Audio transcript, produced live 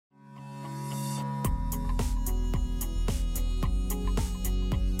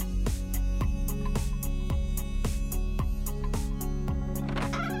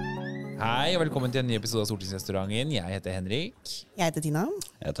Hei og velkommen til en ny episode av Stortingsrestauranten. Jeg heter Henrik. Jeg heter Tina.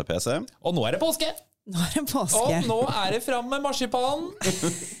 Jeg heter PC. Og nå er det påske! Nå er det påske. Og nå er det fram med marsipan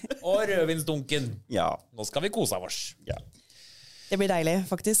og rødvinsdunken. Ja. Nå skal vi kose oss. Ja. Det blir deilig,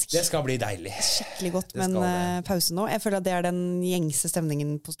 faktisk. Det skal bli deilig. Skikkelig godt Det med skal en pause nå. Jeg føler at det er den gjengse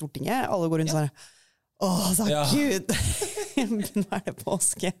stemningen på Stortinget. Alle går rundt sånn her. Åh, takk Ja. Gud! Nå er det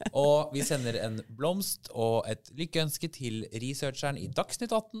påske. Og vi sender en blomst og et lykkeønske til researcheren i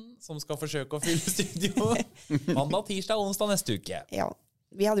Dagsnytt 18, som skal forsøke å fylle studio mandag, tirsdag og onsdag neste uke. Ja,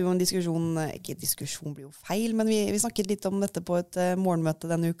 vi hadde jo en diskusjon, ikke diskusjon blir jo feil, men vi snakket litt om dette på et morgenmøte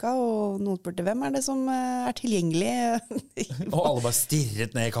denne uka, og noen spurte hvem er det som er tilgjengelig? Og alle bare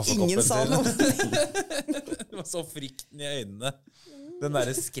stirret ned i kaffekoppen Ingen sa sin. noe. Det var så frykten i øynene. Den der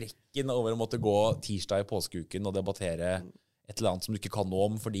skrekken over å måtte gå tirsdag i påskeuken og debattere et eller annet som du ikke kan noe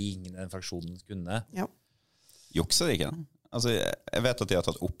om, fordi ingen i den fraksjonen kunne. Ja. Jukser de ikke? Altså, jeg vet at de har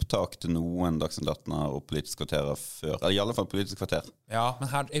tatt opptak til noen Dagsnytt 18 og Politisk kvarter før. Eller i alle fall Politisk kvarter. Ja, men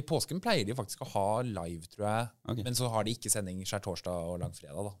her i påsken pleier de faktisk å ha live, tror jeg. Ok. Men så har de ikke sending skjærtorsdag og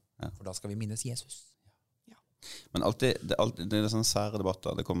langfredag, da. Ja. For da skal vi minnes Jesus. Men det er sånne sære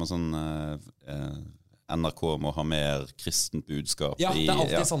debatter. Det kommer sånn NRK må ha mer kristent budskap. Ja, det er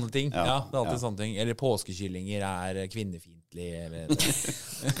alltid ja. sånne ting. Ja, Ja. det er alltid Ja. sånne ting. Eller påskekyllinger er kvinnefiendtlig, eller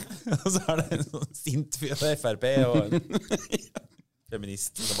og så er det en sånn sint FrP og en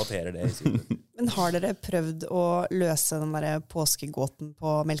feminist som debatterer det i studio. Men har dere prøvd å løse den der påskegåten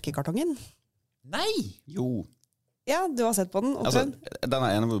på melkekartongen? Nei! Jo. Ja, du har sett på den og Altså, prøvd? den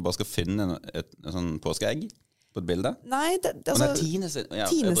er ene hvor du bare skal finne et sånn påskeegg på et bilde. Nei, Og altså, det er Tine sin. Ja,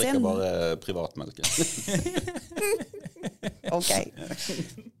 Tine jeg drikker sin. bare privatmelk. ok.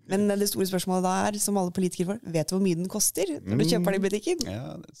 Men det store spørsmålet da er, som alle politikere får, vet du hvor mye den koster når du kjøper den i butikken?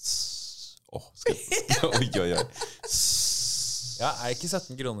 Ja, oi, oi, oi. Ja, er ikke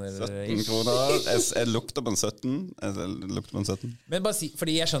 17 kroner 17 kroner. Jeg lukter på en 17. Jeg lukter på en 17. Men bare si,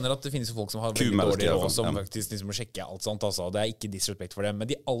 fordi jeg skjønner at det finnes jo folk som har veldig Kumelk, dårlig i hvert råd, fall. som Ja. faktisk liksom må sjekke alt sånt, altså. Det er ikke disrespekt for dem.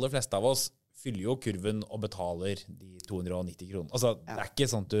 Men de aller fleste av oss fyller jo kurven og betaler de 290 kroner. Altså, det er ikke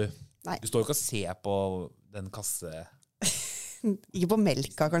sånn at Nei. du står jo ikke og ser på den kasse. Ikke på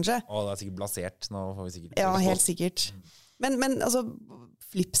melka, kanskje. Å, det er sikkert blasert. Nå får vi sikkert Ja, helt sikkert. Men altså,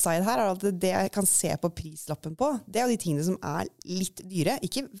 flipside her er at det jeg kan se på prislappen på, det er jo de tingene som er litt dyre.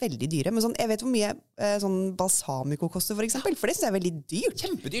 Ikke veldig dyre, men sånn, jeg vet hvor mye sånn balsamico koster, for eksempel. For det synes jeg er veldig dyrt.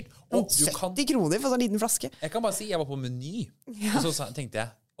 Kjempedyrt. Sånn Og du kan, 70 kroner for sånn liten flaske. jeg kan bare si, jeg var på Meny, og så tenkte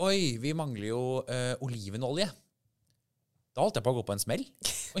jeg, oi, vi mangler jo olivenolje. Da holdt jeg på å gå på en smell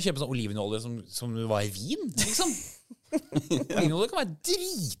og kjøpe sånn olivenolje som var vin, liksom. Olivenolje kan være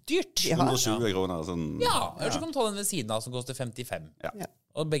dritdyrt. Ja. 120 kroner. Sånn. Ja, eller så kan du ta den ved siden av som koster 55. Ja. Ja.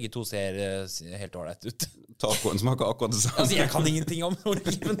 Og begge to ser helt ålreit ut. Tacoen smaker akkurat det samme. Altså, jeg kan ingenting om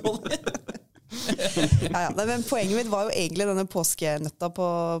olivenolje. Ja, ja. Men poenget mitt var jo egentlig denne påskenøtta på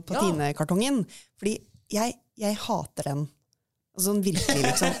Ja. Tine-kartongen. Fordi jeg hater den. Altså, sånn virkelig,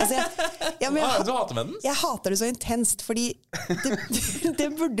 liksom. Altså, Du hater med den? jeg hater det så intenst, fordi det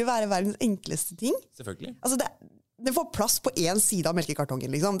burde være verdens enkleste ting. Selvfølgelig. Altså det får plass på én side av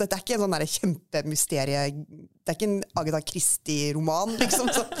melkekartongen. Liksom. Dette er ikke en sånn der kjempemysterie. Det er ikke en Agatha Christie-roman. Liksom,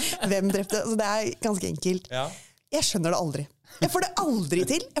 så, hvem drepte? Altså, det er ganske enkelt. Ja. Jeg skjønner det aldri. Jeg får det aldri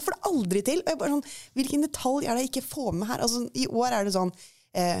til. Og jeg bare sånn, hvilken detalj er det jeg ikke får med her? Altså, I år er det sånn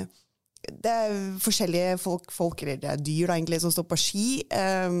det er forskjellige folk eller det er dyr da, egentlig, som står på ski.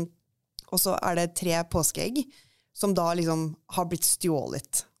 Og så er det 3 påskeegg som da liksom har blitt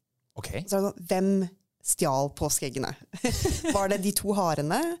stjålet. Ok. Så er det sånn, hvem stjal påskeeggene? Var det de 2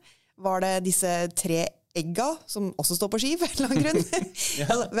 harene? Var det disse 3 egga, som også står på ski, for en eller annen grunn?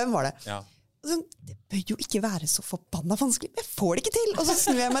 Altså, hvem var det? Ja. Altså, det bør jo ikke være så forbanna vanskelig. Jeg får det ikke til! Og så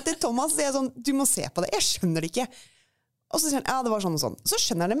snur jeg meg til Thomas og sier sånn, du må se på det. Jeg skjønner det ikke. Og så sier han, ja, det var sånn og sånn. Så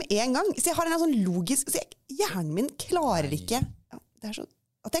skjønner jeg det med en gang. Så jeg har en sånn logisk, så hjernen min klarer ikke. Ja, det er så...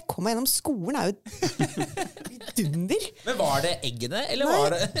 At jeg kommer gjennom skolen er jo et dunder. Men var det eggene, eller Nei.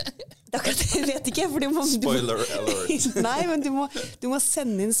 var det... Det er akkurat det jeg vet ikke. For Spoiler alert. Nei, men du må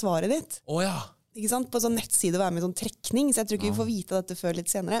sende inn svaret ditt. Åja. Ikke sant? På sånn nettside og være med i sånn trekning, så jeg tror ikke vi får vite dette før litt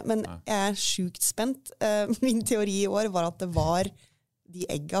senere. Men jeg er sjukt spent. Min teori i år var at det var de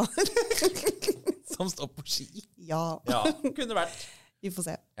egga. Som står på ski. Ja, Ja, kunne vært. vi får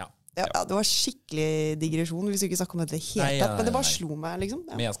se. Ja. Ja, det var skikkelig digresjon, hvis du ikke snakker om dette helt Nei, tatt. Men det bare nei. slo meg, liksom.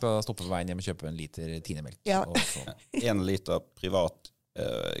 Men jeg skal stoppe på veien hjem og kjøpe en liter Tine-melk. Ja. Og så... 1 liter privat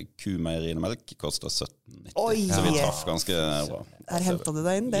kumeierinemelk koster 17,90. Oi! Så vi traff ganske bra. Der hentet du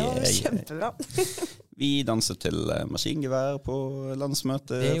deg inn. Det var Yeah. kjempebra. Vi danset til maskingevær på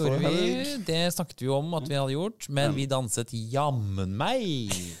landsmøtet. Det gjorde vi, det snakket vi om at vi hadde gjort, men vi danset jammen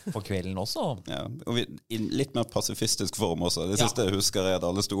meg på kvelden også. Ja, og vi, i litt mer pasifistisk form også. Det siste jeg husker er at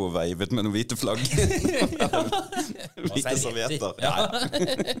alle sto og veivet med noen hvite flagg. Hvite servietter.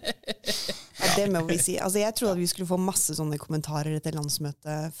 Det må vi si. Altså, jeg trodde at vi skulle få masse sånne kommentarer etter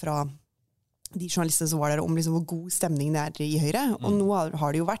landsmøtet fra de journalistene som var der om liksom hvor god stemning det er i Høyre. Og nå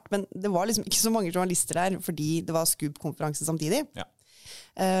har det jo vært, men det var liksom ikke så mange journalister der, fordi det var Scoop-konferanse samtidig. Ja.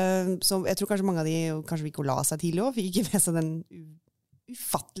 Så jeg tror kanskje mange av de kanskje ikke la seg tidlig også, fikk ikke med seg den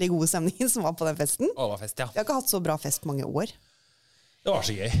ufattelig gode stemningen som var på den festen. Å, det var fest, ja. Jeg har ikke hatt så bra fest på mange år. Det var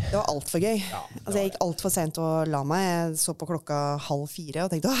så gøy. Det var alt for gøy. Ja, altså, jeg gikk alt for sent og la meg. Jeg så på klokka 3:30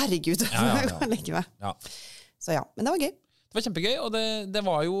 og tenkte, å herregud, jeg kan legge meg. Ja. Så ja, men det var gøy. Det var kjempegøy, og det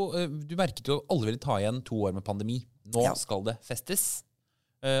var jo, du merket jo alle ville ta igjen 2 år med pandemi. Nå skal det festes,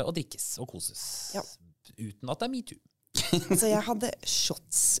 og drikkes, og koses. Ja. Uten at det er MeToo. Så jeg hadde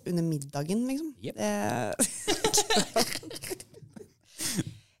shots under middagen, liksom. Yep.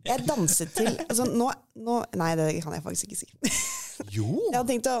 Jeg danset til, altså nei, det kan jeg faktisk ikke si. Jo! Nå har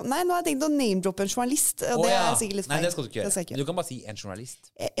jeg tenkt å name-droppe en journalist, og det er sikkert litt feil. Nei, det skal du ikke gjøre. Du kan bare si en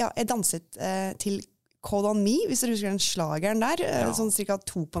journalist. Ja, jeg danset til Call on Me, hvis dere husker den slageren der, sånn cirka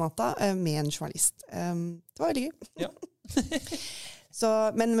 2 på natta, med en journalist. Det var veldig gøy. Ja.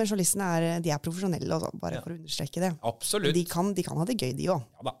 Men journalistene de er profesjonelle, også, bare for å understreke det. Absolutt. De kan ha det gøy, de også.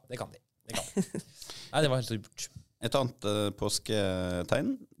 Ja da, det kan de. Nei, det var helt supert. Et annet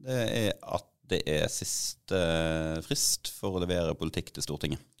påsketegn, det er at det er siste frist for å levere politikk til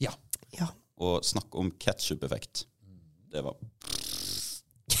Stortinget. Ja. Og snakke om ketchup-effekt. Det var...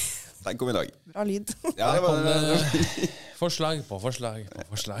 Den kom i dag. Bra lyd. Ja, det var forslag på forslag på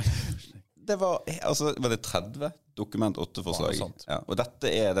forslag. Det var, altså, var det 30 Dokument 8-forslag? Ja, og dette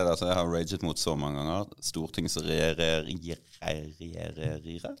er det der som jeg har raget mot så mange ganger.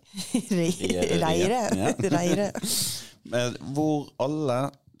 Reire. Hvor alle,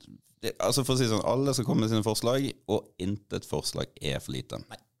 altså for å si sånn, alle skal komme med sine forslag, og intet forslag er for lite.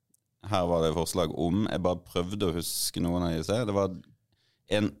 Nei. Her var det forslag om, jeg bare prøvde å huske noen av disse, det var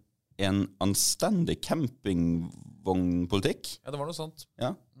en anstendig campingvognpolitikk. Ja, det var noe sånt.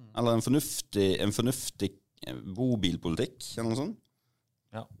 Ja. Eller en fornuftig bobilpolitikk, eller noe sånt.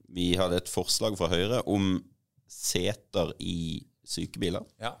 Ja. Vi hadde et forslag fra Høyre om seter i sykebiler.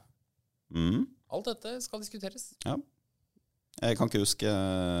 Ja. Alt dette skal diskuteres. Ja. Jeg kan ikke huske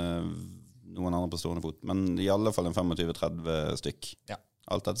noen andre på stående fot, men i alle fall en 25-30 stykk. Ja.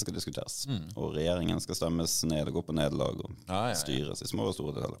 Alt dette skal diskuteres. Og regjeringen skal stemmes ned og gå på nederlag og styres i små og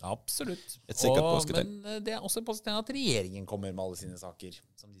store deler. Absolutt. Et sikkert påsketegn. Men det er også et påsketegn at regjeringen kommer med alle sine saker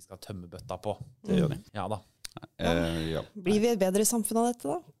som de skal tømme bøtta på. Det gjør de. Ja da. Ja. Blir vi et bedre samfunn av dette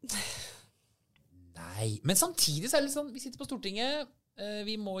da? Nei, men samtidig så er det litt sånn, vi sitter på Stortinget,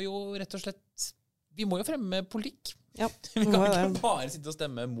 vi må jo rett og slett, vi må jo fremme politikk. Ja. Vi kan ikke bare sitte og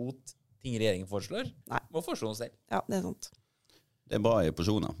stemme mot ting regjeringen foreslår. Nei. Vi må foreslå noe selv. Ja, det er sant. Det er bra i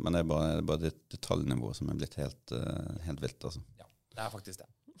porsjoner, men det er bare det detaljnivået som er blitt helt vilt. Altså. Ja, det er faktisk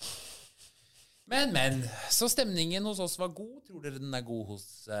det. Men, så stemningen hos oss var god. Tror dere den er god hos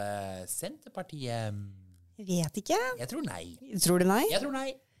Senterpartiet? Jeg vet ikke. Jeg tror nei. Tror du nei? Jeg tror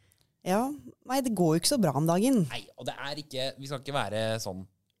nei. Ja, nei, det går jo ikke så bra om dagen. Nei, og det er ikke, vi skal ikke være sånn,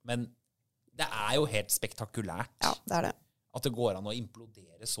 men det er jo helt spektakulært. Ja, det er det. At det går an å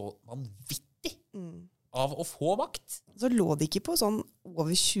implodere så vanvittig. Av å få makt. Så lå det ikke på sånn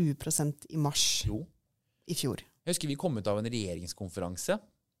over 20% i mars i fjor. Jeg husker vi kom ut av en regjeringskonferanse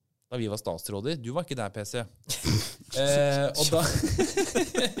da vi var statsråder. Du var ikke der, PC. Og da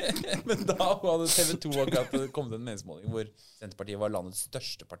men da hadde TV 2 akkurat kommet en meningsmåling hvor Senterpartiet var landets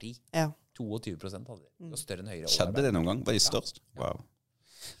største parti. Ja. 22% hadde det. Det var større enn Høyre. Skjedde det noen gang? Var de størst? Ja. Wow.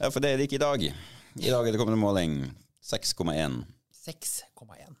 Ja, for det er det ikke i dag. I dag er det kommet en måling 6,1.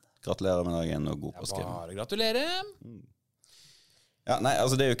 6,1. Gratulerer med dagen og god påske. Bare gratulerer. Ja, nei,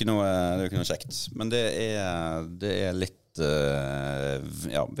 altså det er jo ikke noe kjekt. Men det er litt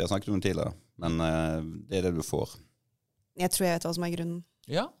ja, vi har snakket om det tidligere. Men det er det du får. Jeg tror jeg vet hva som er grunnen.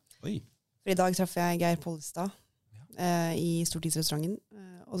 Ja. Oi. For i dag traff jeg Geir Pollestad i Stortingsrestauranten.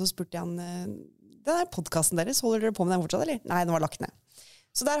 Og så spurte jeg han, den der podcasten deres, holder dere på med den fortsatt, eller? Nei, den var lagt ned.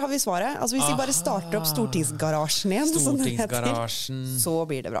 Så der har vi svaret. Altså hvis vi bare starter opp Stortingsgarasjen igjen, så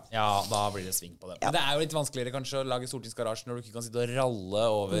blir det bra. Ja, da blir det sving på det. Men det er jo litt vanskeligere kanskje å lage Stortingsgarasjen når du ikke kan sitte og ralle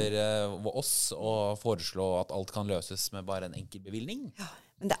over oss og foreslå at alt kan løses med bare en enkel bevilgning. Ja,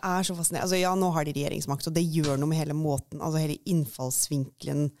 men det er så fascinerende. Altså ja, nå har de regjeringsmakt, og det gjør noe med hele måten, altså hele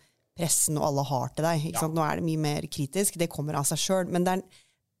innfallsvinkelen pressen og alle har til deg. Ikke sant? Nå er det mye mer kritisk, det kommer av seg selv, men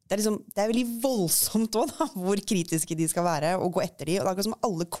det det er veldig voldsomt også, da, hvor kritiske de skal være, og gå etter de. Og det er akkurat som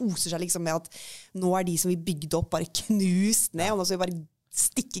alle koser seg liksom med at nå er de som vi bygde opp, bare knust ned, og nå skal vi bare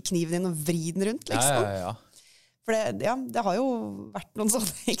stikke kniven inn og vri den rundt, liksom. Ja. For det har jo vært noen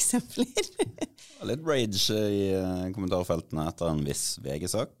sånne eksempler. Litt rage i kommentarfeltene etter en viss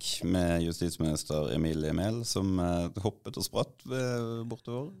VG-sak med justisminister Emilie Mehl som hoppet og spratt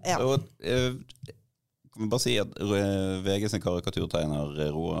bortover. Ja. Og kan vi bare si at VG sin karikaturtegner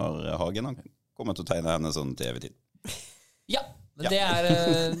Roar Hagen han kommer til å tegne henne sånn til evig tid. Ja, det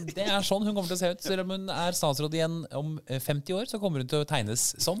er sånn hun kommer til å se ut. Selv om hun er statsråd igjen om 50 år, så kommer hun til å tegnes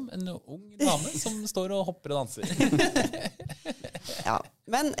som en ung dame som står og hopper og danser. Ja,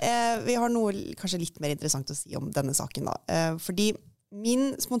 men vi har noe kanskje litt mer interessant å si om denne saken da. Fordi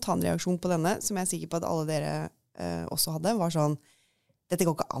min spontanreaksjon på denne, som jeg er sikker på at alle dere også hadde, var sånn, dette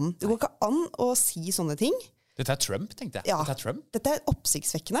går ikke an. Det går ikke an å si sånne ting. Dette er Trump, tenkte jeg. Ja, dette er Trump. Dette er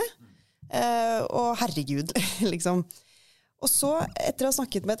oppsiktsvekkende. Og herregud, liksom. Og så, etter å ha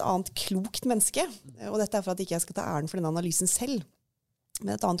snakket med et annet klokt menneske, og dette er for at ikke jeg skal ta æren for denne analysen selv,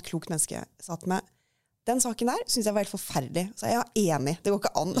 men et annet klokt menneske sa til meg, den saken der synes jeg var helt forferdelig. Så jeg er enig, det går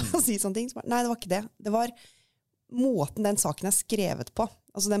ikke an å si sånne ting. Så, nei, det var ikke det. Det var måten den saken er skrevet på.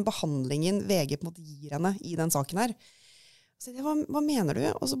 Altså den behandlingen VG på en måte gir henne i den saken her. Så jeg, hva mener du?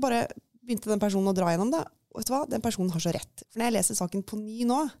 Og så bare begynte den personen å dra gjennom det. Og vet du hva? Den personen har så rett. For når jeg leser saken på ny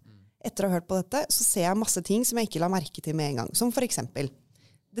nå, etter å ha hørt på dette, så ser jeg masse ting som jeg ikke la merke til med en gang. Som for eksempel,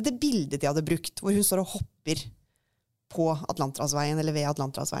 dette bildet de hadde brukt, hvor hun står og hopper på Atlanterhavsveien, eller ved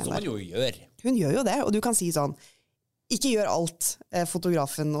Atlanterhavsveien. Som hun jo gjør. Hun gjør jo det, og du kan si sånn, ikke gjør alt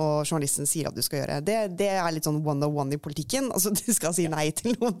fotografen og journalisten sier at du skal gjøre. Det er litt sånn one-on-one i politikken, altså du skal si nei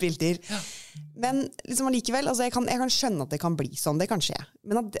til noen bilder. Ja. Men liksom allikevel, altså jeg kan skjønne at det kan bli sånn, det kan skje.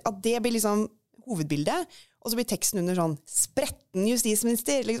 Men at det blir liksom hovedbildet, og så blir teksten under sånn spretten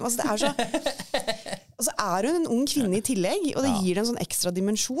justisminister. Liksom. Altså, det er så... Og så er hun en ung kvinne i tillegg, og det gir det en sånn ekstra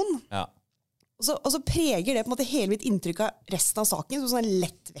dimensjon. Ja. Og så preger det på en måte hele mitt inntrykk av resten av saken, som sånn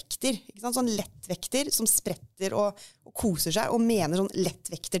lettvekter. Ikke sant? Sånn lettvekter som spretter og koser seg, og mener sånn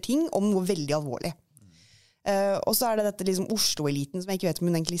lettvekterting om noe veldig alvorlig. Og så er det dette liksom Oslo-eliten som jeg ikke vet om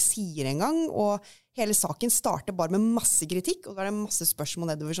hun egentlig sier engang, og hele saken starter bare med masse kritikk, og så er det masse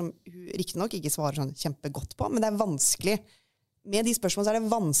spørsmål nedover som hun riktig nok ikke svarer sånn kjempegodt på, men det er vanskelig. Med de spørsmålene så er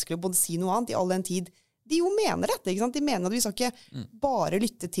det vanskelig å både si noe annet i all den tid. De jo mener dette, ikke sant? De mener at vi skal ikke bare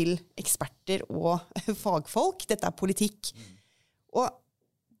lytte til eksperter og fagfolk, dette er politikk. Og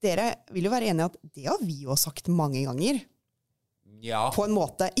dere vil jo være enige at det har vi jo sagt mange ganger. Ja. På en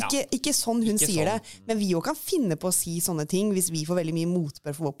måte. Ikke sånn hun ikke sier sånn. Det, men vi jo kan finne på å si sånne ting. Hvis vi får veldig mye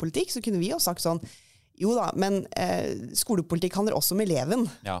motbør for vår politikk, så kunne vi jo sagt sånn, jo da, men skolepolitikk handler også om eleven.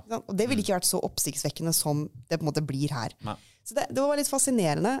 Ja. Og det ville ikke vært så oppsiktsvekkende som det på en måte blir her. Nei. Så det var litt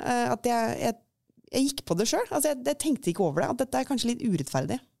fascinerende at jeg gikk på det selv. Altså jeg tenkte ikke over det, at dette er kanskje litt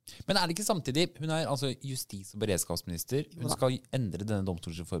urettferdig. Men er det ikke samtidig, hun er altså justis- og beredskapsminister, hun skal endre denne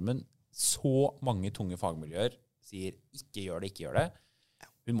domstolsreformen, så mange tunge fagmiljøer sier ikke gjør det.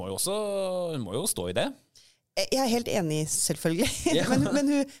 Hun må jo stå i det. Jeg er helt enig, selvfølgelig. Ja.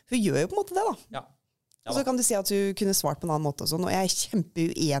 men hun gjør jo på en måte det, da. Ja. Og så kan du si at hun kunne svart på en annen måte og sånn, og jeg er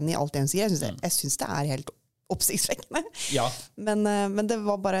kjempeuenig i alt det hun sier. Jeg synes det er helt oppsiktsvekkende. Ja. Men det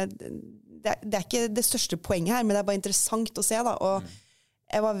var bare, det er ikke det største poenget her, men det er bare interessant å se, da. Og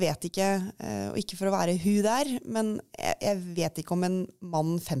jeg bare vet ikke, og ikke for å være hun der, men jeg vet ikke om en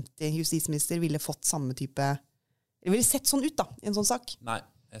mann 50 justisminister ville fått samme type. Det ville sett sånn ut da, i en sånn sak. Nei,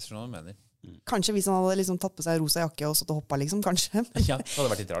 jeg tror hva du mener. Kanskje hvis han hadde liksom tatt på seg rosa jakke og satt og hoppet, liksom, kanskje. Ja, det hadde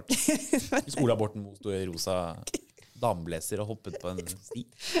vært litt rart. Hvis Ola Borten Moe stod i rosa damebleser og hoppet på en sti.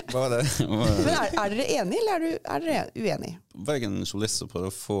 Hva var det? Men er dere enige, eller er dere uenige? Var det ikke en journalist som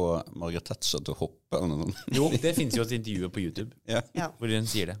prøvde å få Margaret Thatcher til å hoppe? Eller noe sånt? Jo, det finnes jo et intervju på YouTube, hvor hun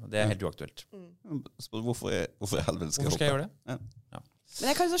sier det. Det er helt uaktuelt. Hvorfor i helvete skal jeg hoppe? Hvorfor skal jeg gjøre det? Ja. Men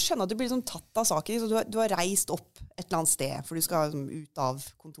jeg kan jo skjønne at du blir liksom tatt av saken. Så du har reist opp et eller annet sted, for du skal liksom ut av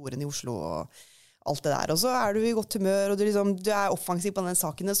kontorene i Oslo og alt det der. Og så er du i godt humør, og du er offensiv på den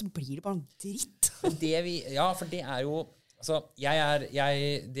saken, og så blir det bare en dritt. For det er jo altså,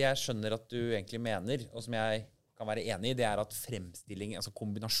 det jeg skjønner at du egentlig mener, og som jeg kan være enig i, det er at fremstilling, altså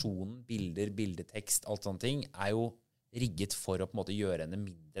kombinasjonen, bilder, bildetekst, alt sånne ting, er jo rigget for å på en måte gjøre henne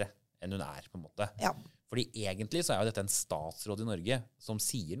mindre enn hun er, på en måte. Ja. Fordi egentlig så er jo dette en statsråd i Norge som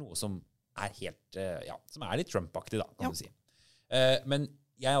sier noe som er helt, som er litt Trump-aktig da, kan du si. Men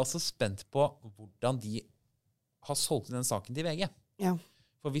jeg er også spent på hvordan de har solgt den saken til VG. Ja.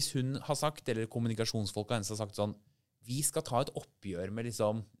 For hvis hun har sagt, eller kommunikasjonsfolk av hennes har sagt sånn, vi skal ta et oppgjør med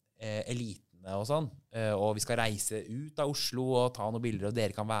liksom eliten stiene og sånn, og vi skal reise ut av Oslo og ta noen bilder, og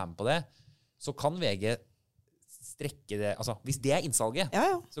dere kan være med på det, så kan VG strekke det, altså hvis det er innsalget,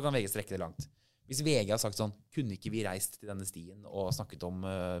 så kan VG strekke det langt. Hvis VG har sagt sånn, kunne ikke vi reist til denne stien og snakket om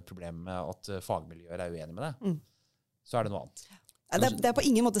problemet med at fagmiljøer er uenige med det, så er det noe annet. Det er på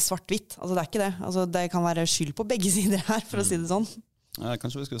ingen måte svart-hvitt, altså det er ikke det. Altså det kan være skyld på begge sider her, for å si det sånn. Ja,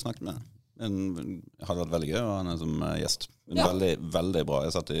 kanskje vi skulle snakket med henne. Det hadde vært veldig gøy å ha henne som gjest. Veldig, veldig bra.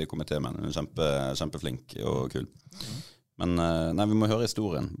 Jeg satt i komité med henne. Hun er kjempeflink og kul. Men nei, vi må høre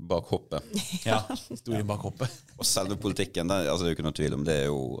historien bak hoppet. Ja, historien bak hoppet. Og selve politikken, det er jo ikke noe tvil om. Det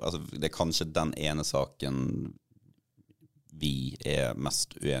er kanskje den ene saken vi er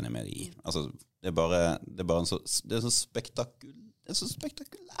mest uenige med i. Altså, det er så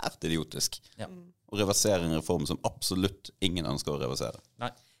spektakulært idiotisk å reversere en reform som absolutt ingen ønsker å reversere. Nei.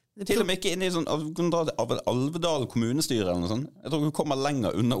 Til og med ikke inn i sånn Alvedal kommunestyre eller noe sånt. Jeg tror hun kommer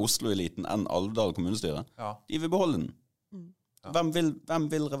lenger unna Oslo-eliten enn Alvedal kommunestyre. Ja. De vil beholde den. Hvem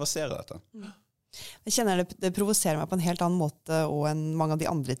vil reversere dette? Jeg kjenner det provoserer meg på en helt annen måte og enn mange av de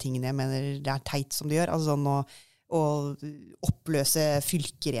andre tingene jeg mener det er teit som de gjør. Altså sånn å oppløse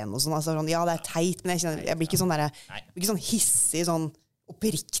fylker igjen og sånn. Altså sånn, ja, det er teit, men jeg blir ikke sånn hissig, sånn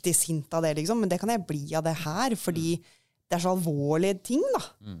oppriktig sint av det, liksom. Men det kan jeg bli av det her, fordi det er så alvorlige ting, da.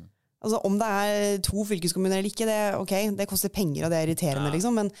 Altså, om det er 2 fylkeskommuner eller ikke, det koster penger, og det er irriterende,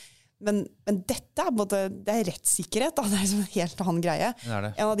 liksom. Men dette er på en måte, det er rettssikkerhet, da. Det er liksom en helt annen greie.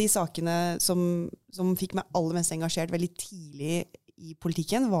 Det. En av de sakene som fikk meg aller mest engasjert veldig tidlig i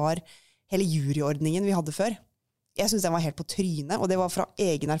politikken, var hele juryordningen vi hadde før. Jeg synes den var helt på trynet, og det var fra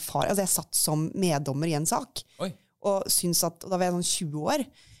egen erfaring. Altså, jeg satt som meddommer i en sak, og synes at, og da var jeg sånn 20 år,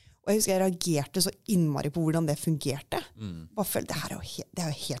 og jeg husker jeg reagerte så innmari på hvordan det fungerte. Bare følte, det er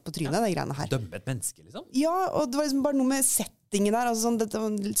jo helt på trynet, det greiene her. Dømme et menneske, liksom? Ja, og det var liksom bare noe med settingen der. Altså, sånn, dette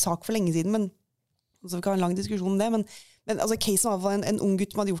var en sak for lenge siden, men så vi kan ha en lang diskusjon om det. Men altså, casen var en ung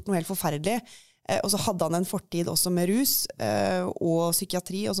gutt som hadde gjort noe helt forferdelig, og så hadde han en fortid også med rus og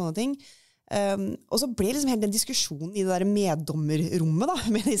psykiatri og sånne ting. Og så ble liksom hele den diskusjonen i det der meddommerrommet da,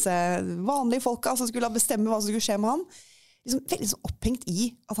 med disse vanlige folka som skulle bestemme hva som skulle skje med han, liksom veldig sånn opphengt i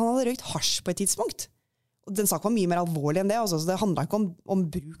at han hadde røykt hasj på et tidspunkt. Og den saken var mye mer alvorlig enn det, også, så det handlet ikke om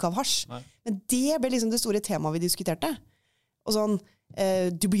bruk av hasj. Nei. Men det ble liksom det store temaet vi diskuterte. Og sånn,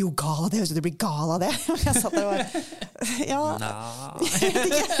 du blir jo gal av det, du blir gal av det. Og jeg satt der og bare,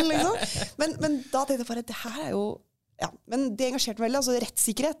 liksom. Men da tenkte jeg bare, det her er jo, men det engasjerte veldig, altså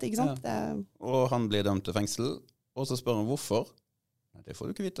rettssikkerhet, ikke sant? Ja. Og han blir dømt til fengsel, og så spør han hvorfor. Nei, det får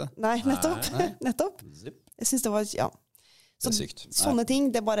du ikke vite. Nei, nettopp. Jeg synes det var, Så, det er sykt. Sånne ting,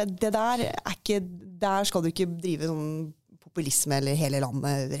 det der er ikke, der skal du ikke drive sånn populisme eller hele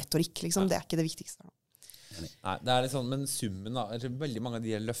landet retorikk, liksom. Det er ikke det viktigste. Nei, det er litt sånn, men summen da, veldig mange av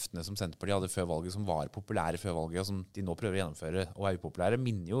de løftene som Senterpartiet hadde før valget, som var populære før valget, og som de nå prøver å gjennomføre, og er upopulære,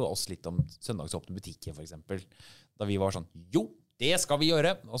 minner jo oss litt om søndagsåpne butikker, for eksempel. Da vi var sånn, jo, det skal vi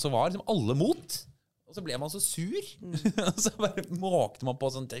gjøre, og så var liksom alle mot, og så ble man så sur, og så bare måkte man på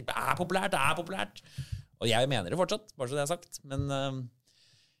sånn, det er populært. Og jeg mener det fortsatt, bare så det er sagt. Men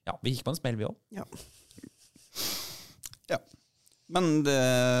vi gikk på en smell vi også. Ja. Men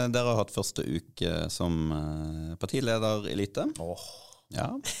dere har hatt første uke som partileder-elite.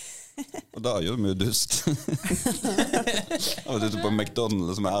 Ja. Og da gjør vi jo dust. Jeg var ute på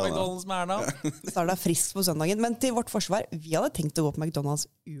McDonald's med Erna. Startet friskt på søndagen. Men til vårt forsvar, vi hadde tenkt å gå på McDonald's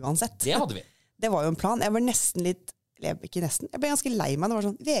uansett. Det hadde vi. Det var jo en plan. Jeg var nesten litt jeg ble ganske lei meg. Det var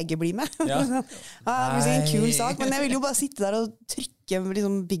sånn, VG blir med. Ja. Det blir en kul sak, men jeg ville jo bare sitte der og trykke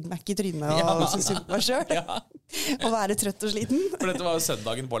liksom Big Mac i trynet og synes på meg selv. Og være trøtt og sliten. For dette var jo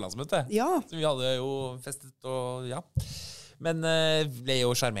søndagen på landsmøtet. Ja. Så vi hadde jo festet og Men ble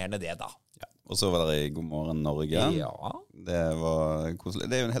jo skjermerende det da. Ja. Og så var dere i God morgen Norge. Ja. Det var koselig.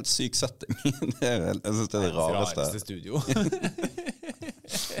 Det er jo en helt syk setting. Jeg synes det er det rareste studio.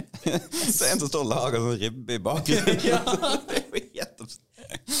 Så en som står og lager sånn ribbe i bakgrunnen. Det er jo helt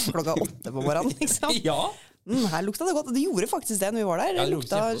Klokka 8 på morgenen, liksom. Ja. Her lukta det godt, og det gjorde faktisk det når vi var der. Det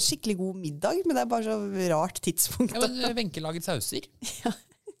lukta skikkelig god middag, men det er bare så rart tidspunkt. Ja, men Wenche laget sauser. Ja.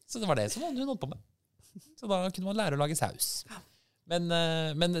 Så det var det som hun holdt på med. Så da kunne man lære å lage saus. Men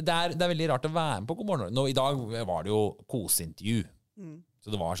det er veldig rart å være med på God morgen Norge. Nå, i dag var det jo koseintervju. Så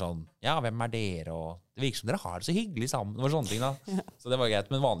det var sånn, hvem er dere? Og det virker som dere har det så hyggelig sammen. Det var sånne ting da. Så det var greit.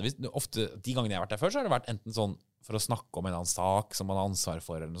 Men vanligvis, ofte, de gangene jeg har vært der før, så har det vært enten sånn for å snakke om en annen sak som man har ansvar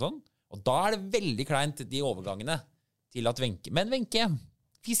for, eller noe sånt. Og da er det veldig kleint, de overgangene, til at Wenche, men Wenche,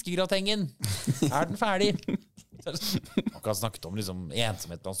 fiskegratengen, er den ferdig? Akkurat snakket om liksom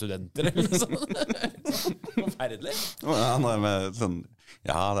ensomhet blant studenter, eller noe sånt. Forferdelig. Og den andre med sånn,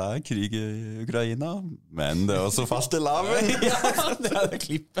 ja, det er krig i Ukraina, men det er også fastelavn. Ja, det er det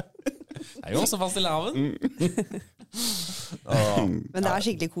klippet. Det er jo også fastelavn. Men det er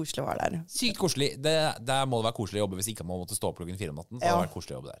skikkelig koselig å være der. Sykt koselig. Der må det være koselig å jobbe hvis ikke man måtte stå opp klokken 4 om natten. Så hadde det vært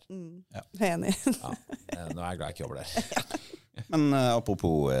koselig å jobbe der. Jeg er enig. Ja, nå er jeg glad jeg ikke jobber der. Men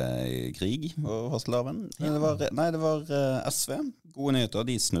apropos krig og fastelavn, det var SV. Gode nyheter,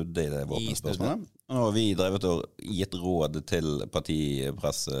 de snudde i det våpenspørsmålet. Og nå har vi drevet og gitt råd til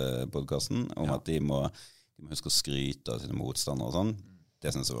partipressepodcasten om at de må huske å skryte av sine motstandere og sånn. Det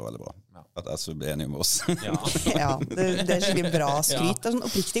synes jeg var veldig bra. Ja. At SV ble enige med oss. Ja, det er skikkelig bra skryt. Det er sånn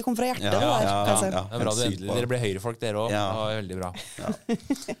oppriktig, kom fra hjertet. Det er bra, dere ble høyrefolk dere også. Ja. Det var veldig bra.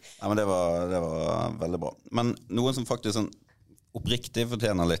 Ja, men det var veldig bra. Men noen som faktisk sånn oppriktig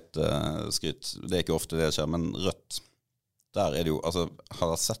fortjener litt skryt, det er ikke ofte det skjer, men Rødt, der er det jo, altså, har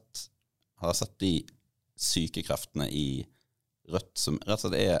jeg sett de syke kreftene i Rødt som rett og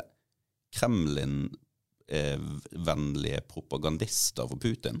slett er Kremlin vennlige propagandister for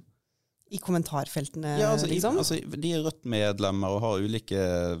Putin. I kommentarfeltene, liksom? De er Rødt-medlemmer og har ulike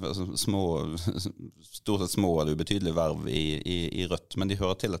stort sett små eller ubetydelige verv i Rødt, men de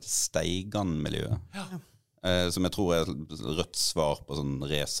hører til et Steigan-miljø. Som jeg tror er Rødts svar på sånn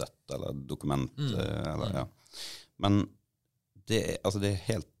Resett eller dokument. Men det er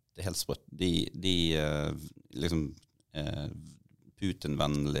helt sprøtt. De liksom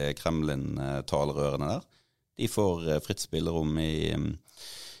Putin-vennlige Kremlin-talerørene der, de får fritt spillerom i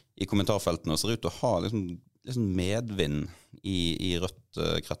kommentarfeltene og ser ut til å ha liksom medvind i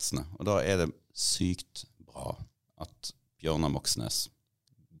Rødt-kretsene. Og da er det sykt bra at Bjørnar Moxnes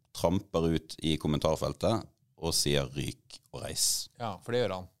tramper ut i kommentarfeltet og sier ryk og reis. Ja, for det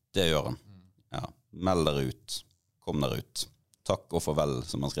gjør han. Det gjør han. Ja. Meld dere ut. Kom dere ut. Takk og farvel,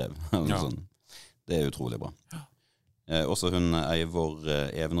 som han skrev. Sånn. Det er utrolig bra. Også hun Eivor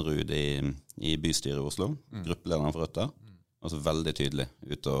Evenrud i bystyret i Oslo, gruppelederen for Rødt der, også veldig tydelig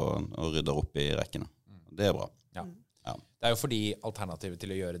ut og rydder opp i rekkene. Det er bra. Ja. Det er jo fordi alternativet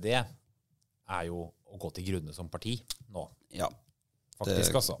til å gjøre det er jo å gå til grunne som parti nå. Ja.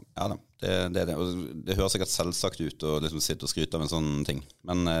 Faktisk, altså. Ja da, det er det. Og det høres sikkert selvsagt ut å liksom sitte og skryte av en sånn ting.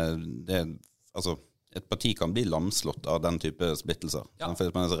 Men et parti kan bli lamslått av den type splittelser. Ja.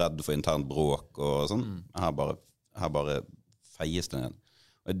 Fordi man er så redd for internt bråk og sånn. Her bare feies det ned.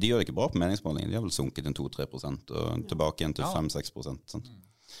 Og de gjør det ikke bra på meningsmålingen. De har vel sunket inn 2-3% og tilbake igjen til 5-6%. Sant?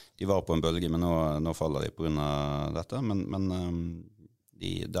 De var på en bølge, men nå faller de på grunn av dette. Men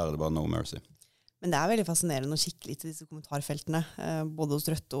der er det bare no mercy. Men det er veldig fascinerende å kikke litt i disse kommentarfeltene, både hos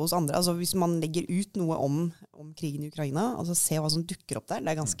Rødt og hos andre. Altså, hvis man legger ut noe om krigen i Ukraina, altså se hva som dukker opp der,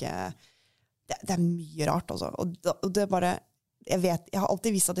 det er ganske... Det er mye rart, altså. Og det er bare... Jeg har alltid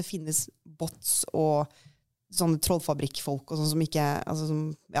visst at det finnes bots og sånne trollfabrikkfolk og sånn som ikke... Altså,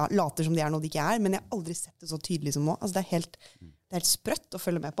 som later som de er noe de ikke er, men jeg har aldri sett det så tydelig som nå. Altså, det er helt sprøtt å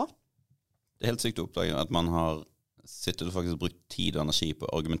følge med på. Det er helt sykt å oppdage at man har sittet og faktisk brukt tid og energi på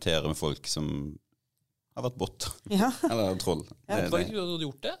å argumentere med folk som har vært bot. Ja. Eller troll. Var det ikke du hadde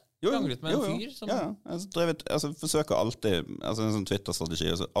gjort det? Kranglet med en fyr som... forsøker alltid, en sånn Twitter-strategi,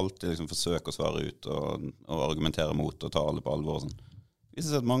 alltid liksom forsøker å svare ut og argumentere mot og ta alle på alvor. Sånn. Det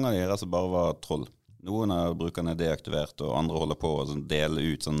viser seg at mange av de altså bare var troll. Noen av brukerne er deaktivert, og andre holder på å sånn, dele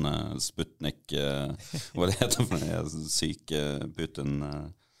ut sånn Sputnik, hva det heter for noe, syke Putin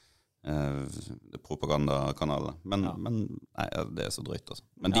propagandakanaler. Men nei, det er så drøyt, altså.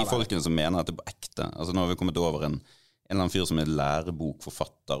 Men de folkene som mener at det er på ekte, altså nå har vi kommet over en eller annen fyr som er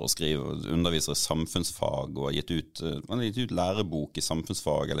lærebokforfatter og underviser i samfunnsfag og har gitt ut lærebok i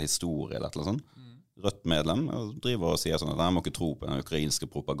samfunnsfag eller historie eller et eller annet sånt. Rødt-medlem og driver og sier sånn at jeg må ikke tro på den ukrainske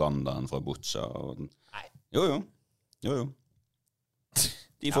propagandaen fra Butsja. Nei. Jo.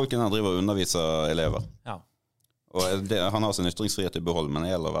 De folkene her driver og underviser elever. Ja. Og han har sin ytringsfrihet i behold, men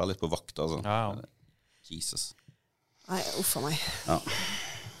det gjelder å være litt på vakt, altså. Ja. Jesus. Nei, uffa meg. Ja.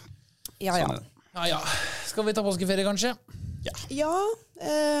 Ja. Ja. Skal vi ta påskeferie, kanskje? Ja.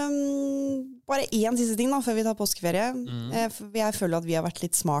 Bare én siste ting da, før vi tar påskeferie. Jeg føler at vi har vært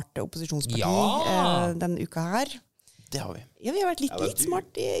litt smarte opposisjonsparti denne uka her. Det har vi. Ja, vi har vært litt smart.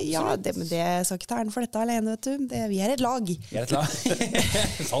 Ja, det skal ikke ta æren for dette alene, vet du. Vi er et lag.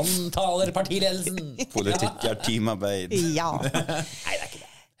 Sånn taler partiledelsen. Politikk er teamarbeid. Ja. Nei, det er ikke det.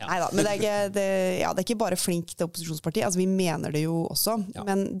 Neida, men det er ikke bare flink til opposisjonsparti, altså vi mener det jo også,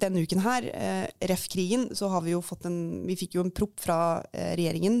 men denne uken her, RF-krigen, så har vi jo vi fikk jo en propp fra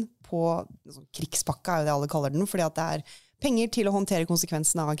regjeringen på krigspakka, er jo det alle kaller den, fordi at det er penger til å håndtere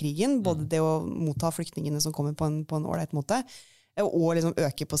konsekvensene av krigen, både det å motta flyktningene som kommer på en ordentlig måte, Og liksom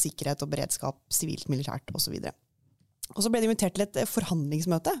øke på sikkerhet og beredskap, sivilt, militært og så videre. Og så ble det invitert til et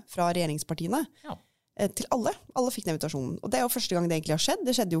forhandlingsmøte fra regjeringspartiene. Ja. Til alle. Alle fikk den invitasjonen. Og det er jo første gang det egentlig har skjedd.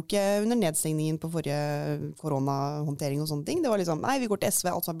 Det skjedde jo ikke under nedstengningen på forrige koronahåndtering og sånne ting. Det var liksom, nei, vi går til SV,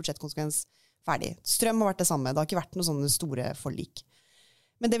 alt som er budsjettkonsekvens, ferdig. Strøm har vært det samme. Det har ikke vært noen sånne store forlik.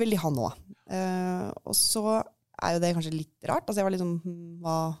 Men det vil de ha nå. Og så er jo det kanskje litt rart. Altså jeg var liksom,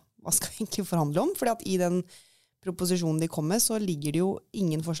 hva skal vi egentlig forhandle om? Fordi at i den proposisjonen de kom med, så ligger det jo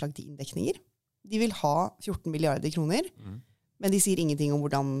ingen forslag til inndekninger. De vil ha 14 milliarder kroner, men de sier ingenting om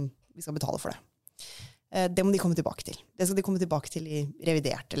hvordan vi skal betale for det. Det må de komme tilbake til. Det skal de komme tilbake til i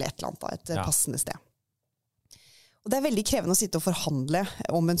revidert eller et eller annet, et passende sted. Og det er veldig krevende å sitte og forhandle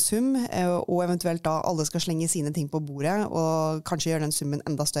om en sum, og eventuelt da alle skal slenge sine ting på bordet, og kanskje gjøre den summen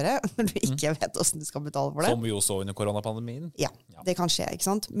enda større, når du ikke vet hvordan du skal betale for det. Som vi jo så under koronapandemien. Ja, det kan skje, ikke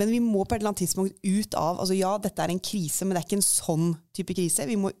sant? Men vi må på et eller annet tidspunkt ut av, altså ja, dette er en krise, men det er ikke en sånn type krise.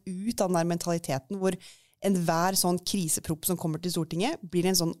 Vi må ut av den der mentaliteten hvor enhver sånn krisepropp som kommer til Stortinget, blir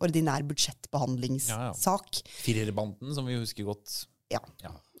en sånn ordinær budsjettbehandlingssak. Firerbanden, som vi husker godt. Ja,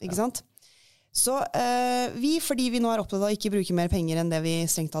 ikke sant? Så fordi vi nå er opptatt av å ikke bruke mer penger enn det vi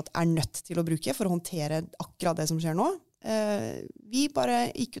strengt tatt er nødt til å bruke for å håndtere akkurat det som skjer nå, vi bare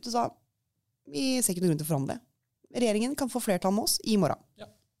gikk ut og sa, vi ser ikke noen grunn til å forhandle. Regjeringen kan få flertall med oss i morgen.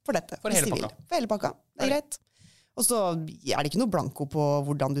 Ja. For dette. For hele pakka. For hele pakka. Det er greit. Og så er det ikke noe blanko på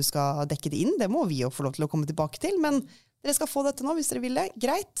hvordan du skal dekke det inn. Det må vi jo få lov til å komme tilbake til, men dere skal få dette nå hvis dere vil det.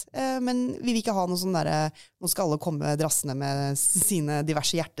 Greit, men vi vil ikke ha noe sånn der, nå skal alle komme drassende med sine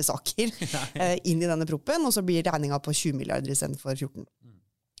diverse hjertesaker inn i denne proppen, og så blir regninga på 20 milliarder i stedet for 14.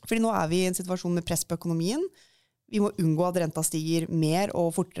 Fordi nå er vi i en situasjon med press på økonomien. Vi må unngå at renta stiger mer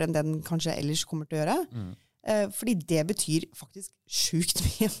og fortere enn den kanskje ellers kommer til å gjøre. Fordi det betyr faktisk sjukt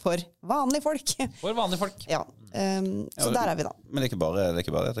mye for vanlige folk. For vanlige folk. Ja, så der er vi da. Men det er ikke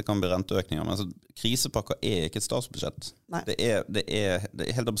bare at det kan bli renteøkninger. Men altså, krisepakker er ikke et statsbudsjett. Det er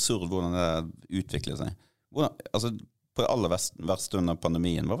helt absurd hvordan det utvikler seg. Altså, på det aller verste under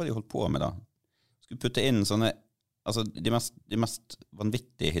pandemien, hva var det de holdt på med da? Skulle putte inn sånne, altså de mest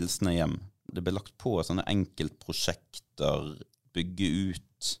vanvittige hilsene hjem. Det ble lagt på sånne enkeltprosjekter, bygge ut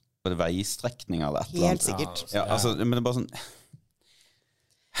veistrekninger eller et eller annet. Helt sikkert. Ja, altså, men det er bare sånn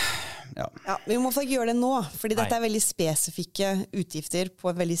Ja, vi må faktisk gjøre det nå, fordi dette er veldig spesifikke utgifter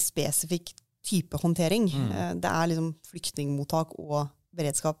på en veldig spesifikk type håndtering. Det er liksom flyktningmottak og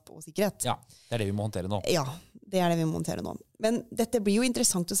beredskap og sikkerhet. Ja, det er det vi må håndtere nå. Ja, det er det vi må håndtere nå. Men dette blir jo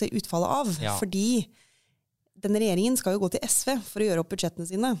interessant å se utfallet av, fordi denne regjeringen skal jo gå til SV for å gjøre opp budsjettene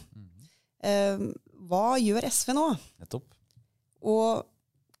sine. Hva gjør SV nå? Nettopp. Og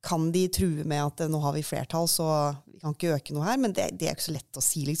kan de true med at nå har vi flertall, så vi kan ikke øke noe her, men det er ikke så lett å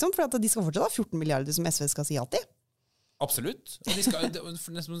si, liksom, for at de skal fortsatt ha 14 milliarder som SV skal si alltid. Absolutt. Og de skal,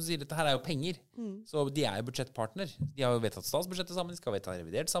 som du sier, dette her er jo penger, så de er jo budsjettpartner. De har jo vedtatt statsbudsjettet sammen, de skal vedta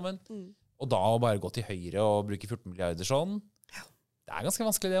revidert sammen, og da å bare gå til høyre og bruke 14 milliarder sånn, det er ganske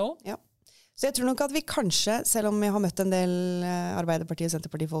vanskelig det også. Ja. Så jeg tror nok at vi kanskje, selv om jeg har møtt en del Arbeiderparti- og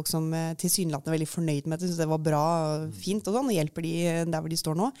Senterparti-folk som tilsynelatende er veldig fornøyd med det, synes det var bra og fint og sånn, og hjelper de der hvor de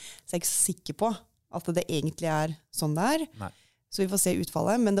står nå, så jeg er ikke så sikker på at det egentlig er sånn det er. Nei. Så vi får se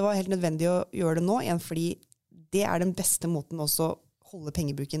utfallet, men det var helt nødvendig å gjøre det nå, fordi det er den beste måten også å holde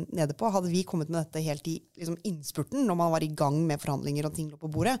pengebruken nede på. Hadde vi kommet med dette helt i liksom, innspurten, når man var i gang med forhandlinger og ting lå på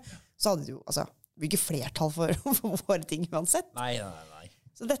bordet, så hadde det jo, altså, det blir ikke flertall for våre ting uansett. Nei.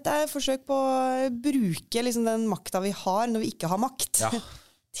 Så dette er et forsøk på å bruke liksom, den makta vi har når vi ikke har makt,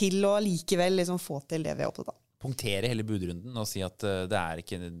 til å likevel liksom, få til det vi er opptatt av. Punktere hele budrunden og si at det er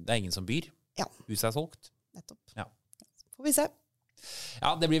ingen som byr. Ja. Huset er solgt. Nettopp. Ja. Får vi se.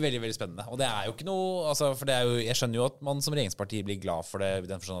 Ja, det blir veldig, veldig spennende. Og det er jo ikke noe, altså, for det er jo, jeg skjønner jo at man som regjeringsparti blir glad for det,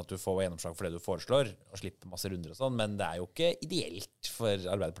 i den forstand at du får gjennomslag for det du foreslår, og slipper masse runder og sånn, men det er jo ikke ideelt for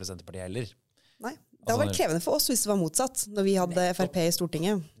Arbeiderpartiet og Senterpartiet heller. Nei. Det hadde vært krevende for oss hvis det var motsatt, når vi hadde Frp i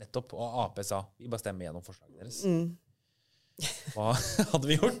Stortinget. Nettopp, og AP sa, vi bare stemmer gjennom forslaget deres. Hva hadde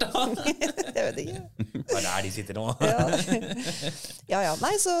vi gjort da? Jeg vet ikke. Det er der de sitter nå. Ja.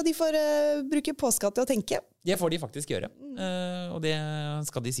 Nei, så de får bruke påskehatt til å tenke. Det får de faktisk gjøre. Og det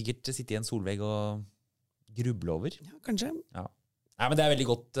skal de sikkert sitte i en solvegg og gruble over. Ja, kanskje. Ja. Nei, men det er veldig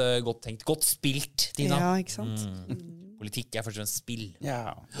godt tenkt. Godt spilt, Tina. Ja, ikke sant? Politikk er først og fremst spill.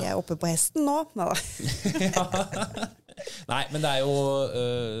 Ja. Jeg er oppe på hesten nå. Nei, men det er jo,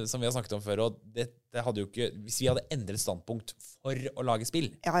 som vi har snakket om før, og det hadde jo ikke, hvis vi hadde endret standpunkt for å lage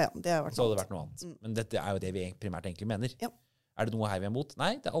spill, det har vært så hadde det vært noe annet. Men dette er jo det vi primært egentlig mener. Ja. Er det noe her vi er mot?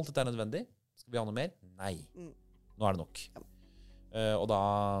 Nei, alt dette er nødvendig. Skal vi ha noe mer? Nei. Nå er det nok. Og da...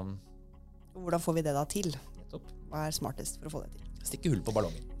 Hvordan får vi det da til? Hva er smartest for å få det til? Stikke hull på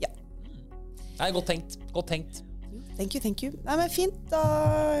ballongen. Ja. Nei, godt tenkt. Thank you. Nei, men fint,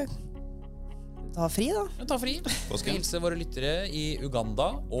 da fri, da. Ta fri. Skal hilse våre lyttere i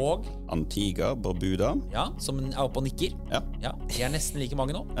Uganda og Antigua, Barbuda. Ja, som er oppe og nikker. Ja. De er nesten like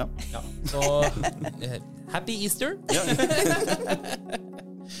mange nå. Ja. Så happy Easter.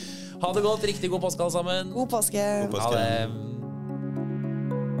 Ha det godt. Riktig god påske alle sammen. God påske. God påske. Ha det.